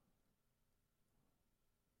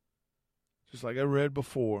 just like I read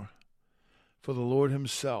before, for the Lord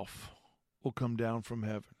himself will come down from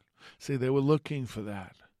heaven. See, they were looking for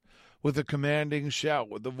that. with a commanding shout,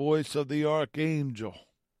 with the voice of the archangel,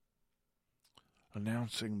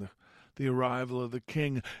 announcing the arrival of the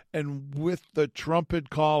King, and with the trumpet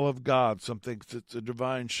call of God. Some think it's a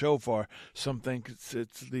divine shofar. Some think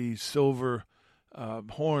it's the silver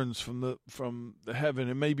horns from the heaven.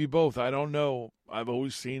 It may be both. I don't know. I've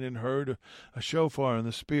always seen and heard a shofar in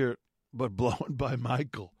the spirit, but blown by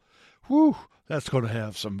Michael. Whew, that's going to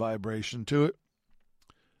have some vibration to it.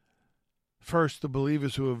 First, the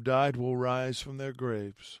believers who have died will rise from their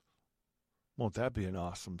graves. Won't that be an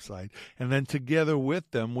awesome sight? And then together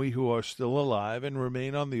with them, we who are still alive and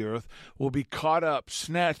remain on the earth will be caught up,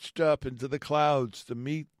 snatched up into the clouds to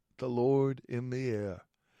meet the Lord in the air.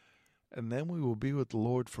 And then we will be with the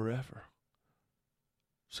Lord forever.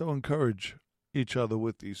 So encourage each other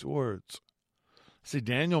with these words. See,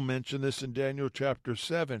 Daniel mentioned this in Daniel chapter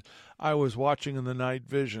 7. I was watching in the night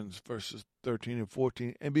visions, verses 13 and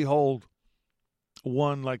 14, and behold,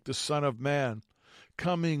 one like the Son of Man,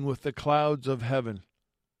 coming with the clouds of heaven.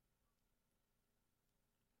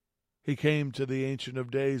 He came to the Ancient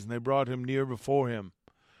of Days, and they brought him near before him.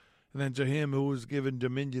 And then to him who was given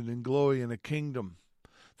dominion and glory and a kingdom,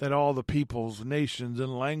 that all the peoples, nations,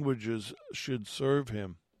 and languages should serve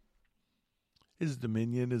him. His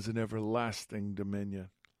dominion is an everlasting dominion,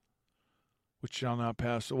 which shall not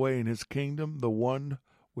pass away, in his kingdom the one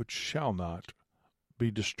which shall not be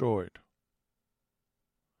destroyed.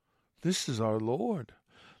 This is our Lord.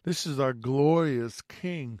 This is our glorious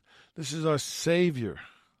King. This is our Savior.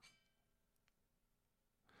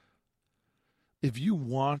 If you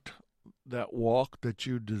want that walk that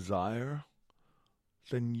you desire,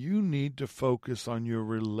 then you need to focus on your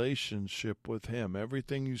relationship with him.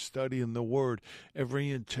 Everything you study in the Word, every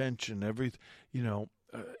intention,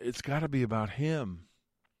 it's got to be about him.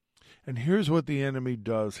 And here's what the enemy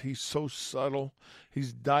does. He's so subtle.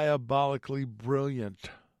 He's diabolically brilliant.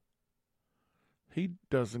 He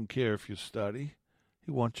doesn't care if you study.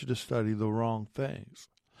 He wants you to study the wrong things.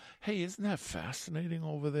 Hey, isn't that fascinating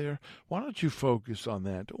over there? Why don't you focus on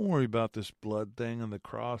that? Don't worry about this blood thing and the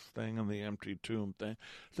cross thing and the empty tomb thing.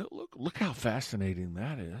 Look how fascinating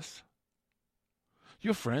that is.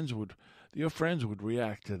 Your friends would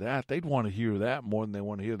react to that. They'd want to hear that more than they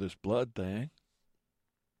want to hear this blood thing.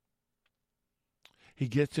 He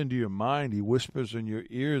gets into your mind. He whispers in your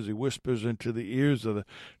ears. He whispers into the ears of the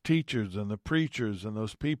teachers and the preachers and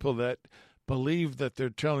those people that believe that they're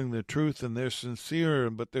telling the truth and they're sincere,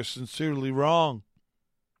 but they're sincerely wrong.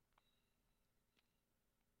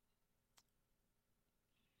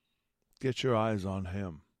 Get your eyes on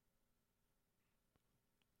him.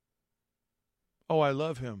 Oh, I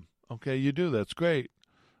love him. Okay, you do. That's great.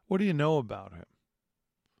 What do you know about him?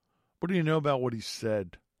 What do you know about what he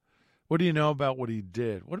said? What do you know about what he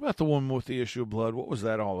did? What about the woman with the issue of blood? What was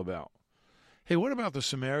that all about? Hey, what about the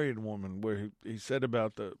Samaritan woman where he said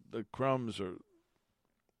about the crumbs are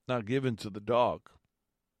not given to the dog?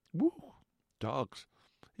 Woo, dogs.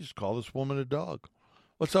 He just called this woman a dog.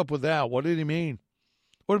 What's up with that? What did he mean?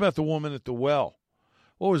 What about the woman at the well?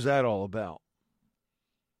 What was that all about?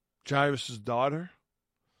 Jairus' daughter?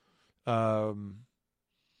 The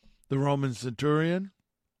Roman centurion?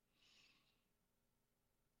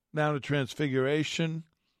 Mount of Transfiguration?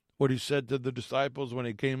 What he said to the disciples when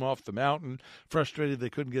he came off the mountain, frustrated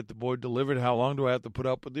they couldn't get the boy delivered. How long do I have to put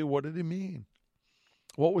up with you? What did he mean?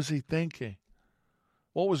 What was he thinking?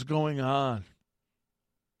 What was going on?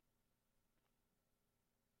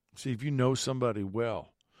 See, if you know somebody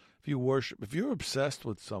well, if you worship, if you're obsessed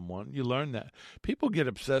with someone, you learn that. People get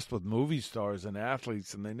obsessed with movie stars and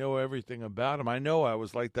athletes, and they know everything about them. I know I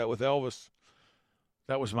was like that with Elvis.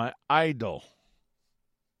 That was my idol.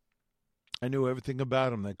 I knew everything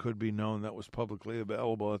about him that could be known that was publicly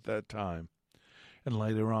available at that time. And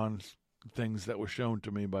later on, things that were shown to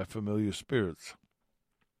me by familiar spirits.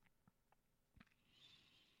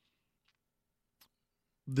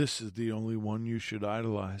 This is the only one you should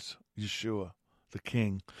idolize, Yeshua, the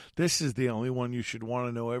King. This is the only one you should want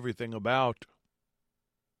to know everything about.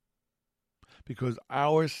 Because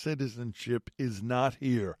our citizenship is not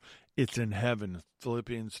here. It's in heaven.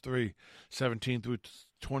 Philippians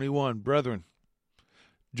 3:17-21. Brethren,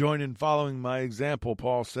 join in following my example,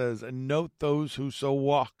 Paul says, and note those who so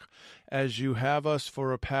walk, as you have us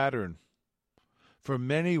for a pattern. For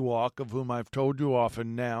many walk, of whom I've told you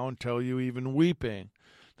often now, and tell you even weeping,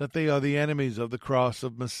 that they are the enemies of the cross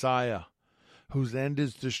of Messiah, whose end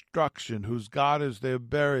is destruction, whose God is their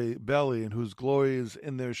belly, and whose glory is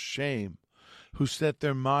in their shame, who set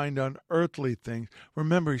their mind on earthly things.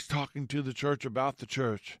 Remember, he's talking to the church about the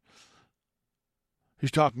church. He's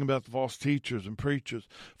talking about the false teachers and preachers.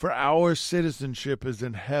 For our citizenship is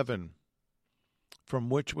in heaven, from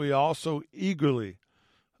which we also eagerly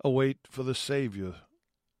await for the Savior,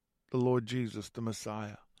 the Lord Jesus, the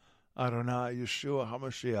Messiah, Adonai, Yeshua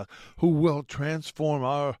HaMashiach, who will transform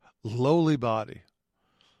our lowly body,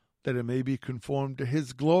 that it may be conformed to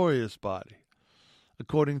his glorious body,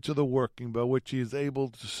 according to the working by which he is able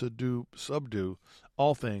to subdue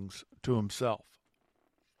all things to himself.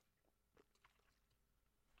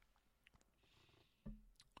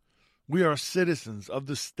 We are citizens of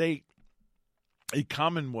the state, a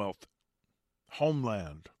commonwealth,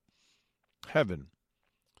 homeland, heaven.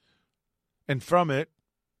 And from it,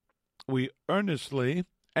 we earnestly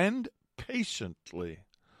and patiently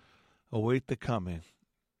await the coming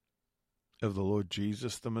of the Lord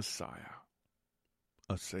Jesus, the Messiah,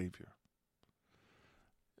 a Savior.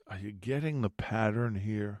 Are you getting the pattern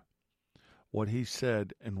here? What he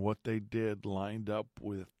said and what they did lined up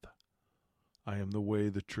with, I am the way,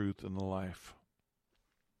 the truth, and the life.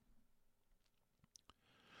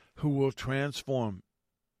 Who will transform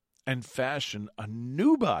and fashion a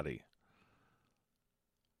new body,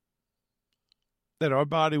 that our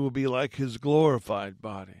body will be like his glorified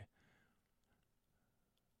body.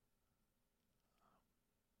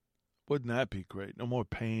 Wouldn't that be great? No more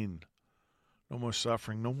pain, no more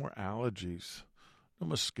suffering, no more allergies, no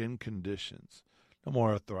more skin conditions, no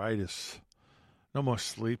more arthritis, no more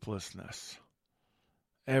sleeplessness.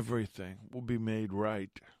 Everything will be made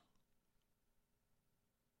right.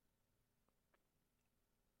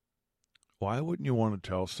 Why wouldn't you want to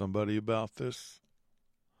tell somebody about this?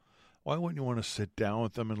 Why wouldn't you want to sit down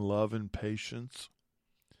with them in love and patience?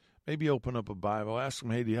 Maybe open up a Bible. Ask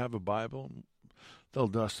them, hey, do you have a Bible? They'll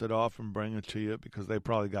dust it off and bring it to you because they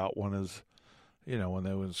probably got one as, when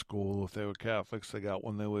they were in school. If they were Catholics, they got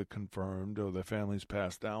one they were confirmed, or their families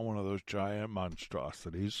passed down one of those giant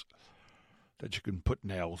monstrosities that you can put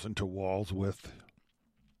nails into walls with.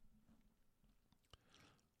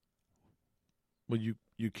 Well,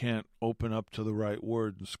 you can't open up to the right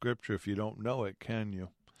word in Scripture if you don't know it, can you?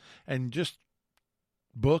 And just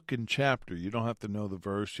book and chapter. You don't have to know the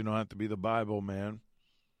verse. You don't have to be the Bible man.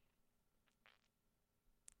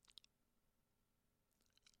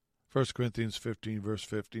 1 Corinthians 15, verse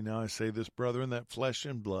 50. Now I say this, brethren, that flesh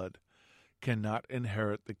and blood cannot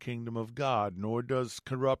inherit the kingdom of God, nor does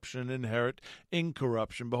corruption inherit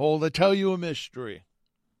incorruption. Behold, I tell you a mystery.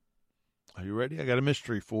 Are you ready? I got a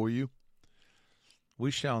mystery for you. We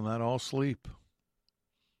shall not all sleep,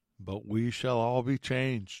 but we shall all be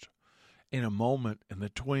changed in a moment, in the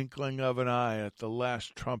twinkling of an eye, at the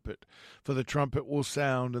last trumpet. For the trumpet will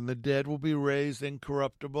sound, and the dead will be raised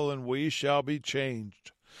incorruptible, and we shall be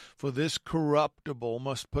changed. For this corruptible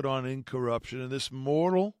must put on incorruption, and this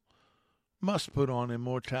mortal must put on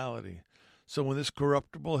immortality. So when this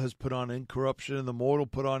corruptible has put on incorruption, and the mortal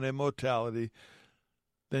put on immortality,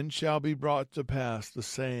 then shall be brought to pass the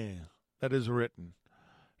saying that is written,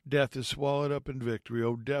 Death is swallowed up in victory.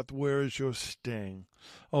 O death, where is your sting?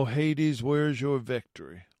 O Hades, where is your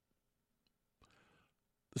victory?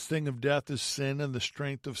 The sting of death is sin, and the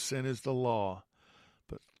strength of sin is the law.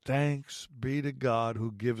 But thanks be to God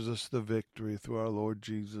who gives us the victory through our Lord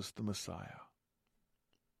Jesus, the Messiah.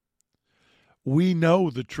 We know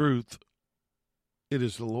the truth. It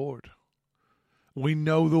is the Lord. We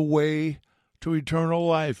know the way to eternal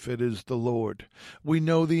life. It is the Lord. We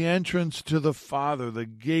know the entrance to the Father, the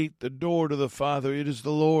gate, the door to the Father. It is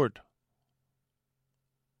the Lord.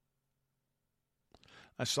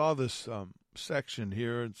 I saw this section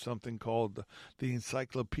here in something called the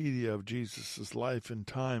Encyclopedia of Jesus' Life and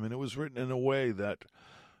Time, and it was written in a way that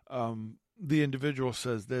the individual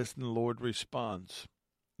says this and the Lord responds.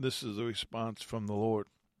 This is a response from the Lord.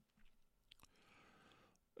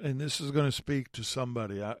 And this is going to speak to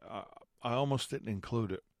somebody. I almost didn't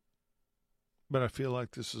include it, but I feel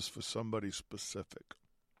like this is for somebody specific.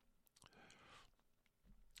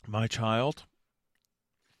 My child,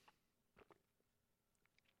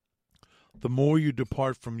 the more you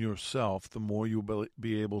depart from yourself, the more you'll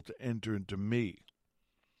be able to enter into me.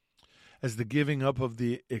 As the giving up of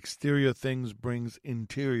the exterior things brings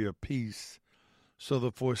interior peace, so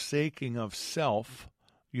the forsaking of self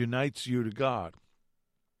unites you to God.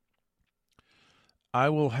 I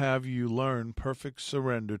will have you learn perfect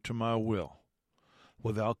surrender to my will,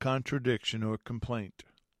 without contradiction or complaint.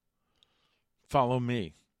 Follow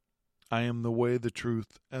me. I am the way, the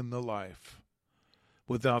truth, and the life.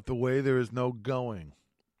 Without the way there is no going.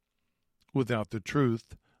 Without the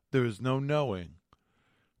truth there is no knowing.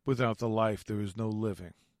 Without the life there is no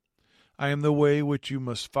living. I am the way which you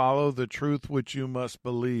must follow, the truth which you must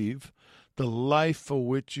believe, the life for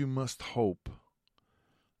which you must hope.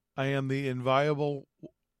 I am the inviolable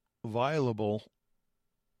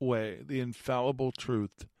way, the infallible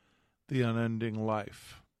truth, the unending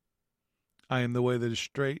life. I am the way that is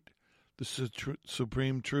straight, the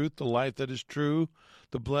supreme truth, the life that is true,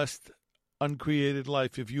 the blessed, uncreated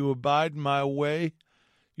life. If you abide in my way,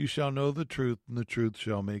 you shall know the truth, and the truth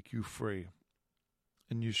shall make you free.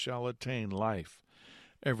 And you shall attain life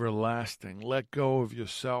everlasting. Let go of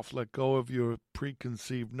yourself. Let go of your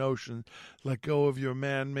preconceived notions. Let go of your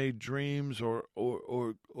man-made dreams or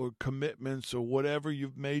commitments or whatever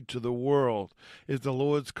you've made to the world. If the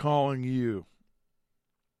Lord's calling you,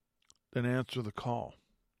 then answer the call.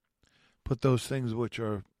 Put those things which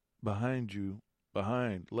are behind you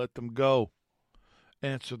behind. Let them go.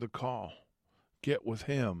 Answer the call. Get with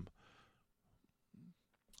him.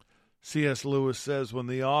 C.S. Lewis says, when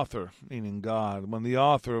the author, meaning God, when the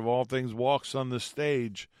author of all things walks on the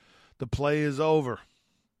stage, the play is over.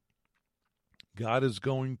 God is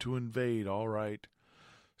going to invade, all right.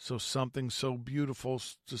 So something so beautiful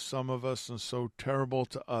to some of us and so terrible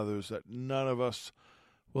to others that none of us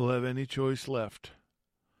will have any choice left.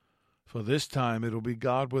 For this time it'll be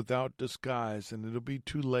God without disguise, and it'll be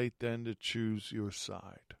too late then to choose your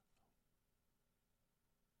side.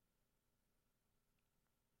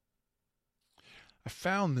 I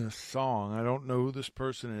found this song. I don't know who this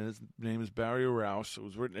person is. His name is Barry Rouse. It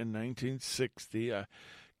was written in 1960. I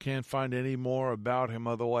can't find any more about him.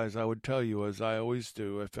 Otherwise, I would tell you, as I always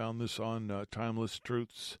do. I found this on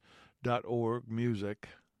timelesstruths.org music.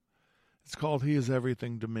 It's called He Is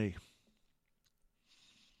Everything to Me.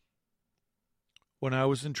 When I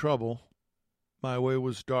was in trouble, my way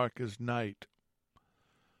was dark as night.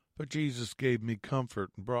 But Jesus gave me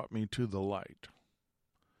comfort and brought me to the light.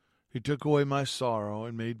 He took away my sorrow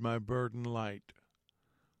and made my burden light.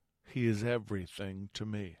 He is everything to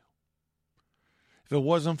me. If it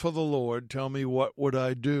wasn't for the Lord, tell me what would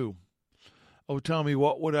I do? Oh, tell me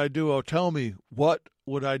what would I do? Oh, tell me what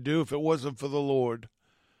would I do if it wasn't for the Lord?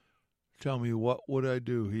 Tell me what would I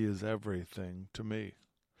do? He is everything to me.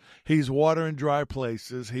 He's water in dry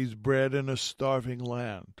places. He's bread in a starving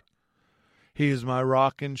land. He is my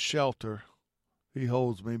rock and shelter. He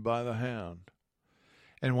holds me by the hand.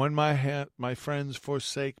 And when my friends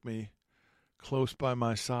forsake me, close by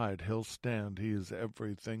my side he'll stand. He is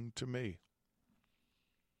everything to me.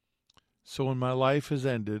 So when my life is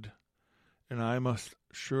ended, and I must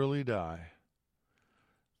surely die,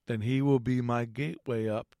 then he will be my gateway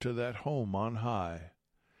up to that home on high.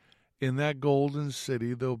 In that golden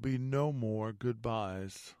city there'll be no more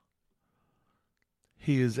goodbyes.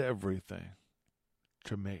 He is everything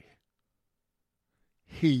to me.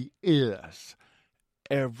 He is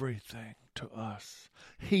everything to us.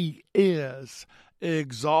 He is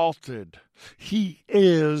exalted. He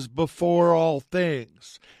is before all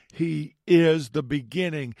things. He is the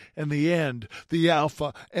beginning and the end, the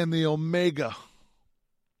Alpha and the Omega.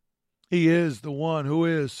 He is the one who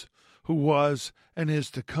is, who was, and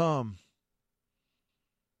is to come.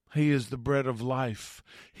 He is the bread of life.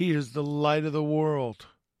 He is the light of the world.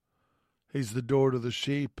 He's the door to the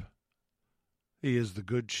sheep. He is the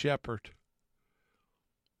good shepherd.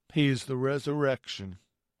 He is the resurrection.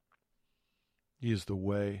 He is the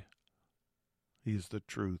way. He is the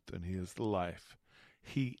truth, and he is the life.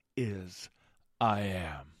 He is I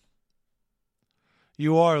am.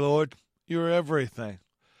 You are, Lord. You're everything.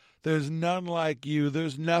 There's none like you.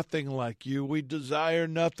 There's nothing like you. We desire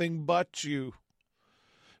nothing but you.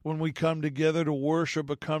 When we come together to worship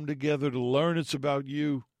or come together to learn, it's about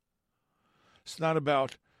you. It's not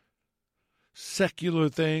about secular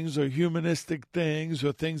things or humanistic things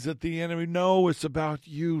or things that the enemy. No, it's about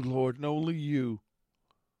you, Lord, and only you.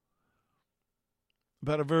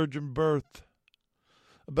 About a virgin birth,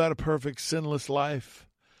 about a perfect sinless life,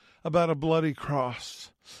 about a bloody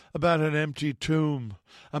cross, about an empty tomb,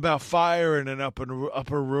 about fire in an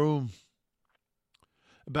upper room,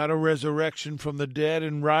 about a resurrection from the dead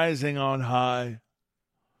and rising on high.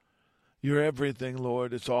 You're everything,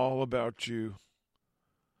 Lord. It's all about you.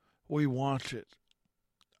 We want it.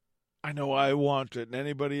 I know I want it. And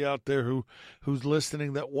anybody out there who's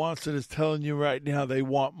listening that wants it is telling you right now they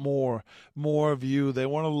want more of you. They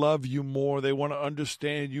want to love you more. They want to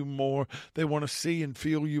understand you more. They want to see and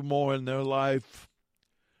feel you more in their life.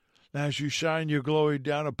 And as you shine your glory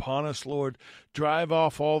down upon us, Lord, drive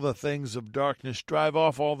off all the things of darkness. Drive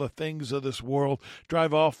off all the things of this world.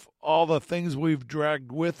 Drive off all the things we've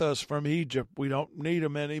dragged with us from Egypt. We don't need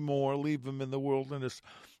them anymore. Leave them in the wilderness.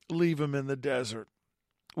 Leave them in the desert.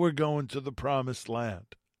 We're going to the promised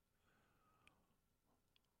land.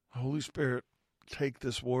 Holy Spirit, take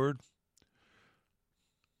this word,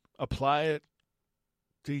 apply it,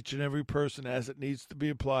 to each and every person as it needs to be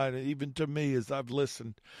applied, and even to me as I've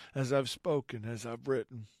listened, as I've spoken, as I've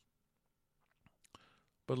written.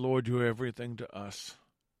 But Lord, you're everything to us,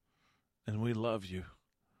 and we love you.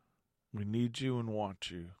 We need you and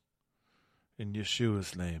want you. In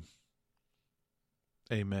Yeshua's name,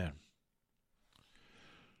 amen.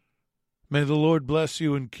 May the Lord bless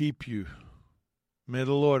you and keep you. May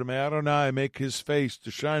the Lord, may Adonai make his face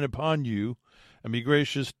to shine upon you and be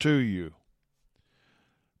gracious to you.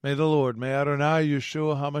 May the Lord, may Adonai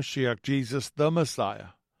Yeshua HaMashiach, Jesus the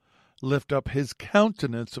Messiah, lift up his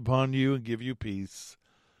countenance upon you and give you peace,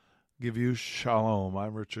 give you shalom.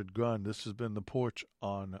 I'm Richard Grund. This has been The Porch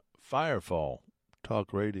on Firefall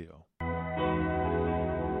Talk Radio.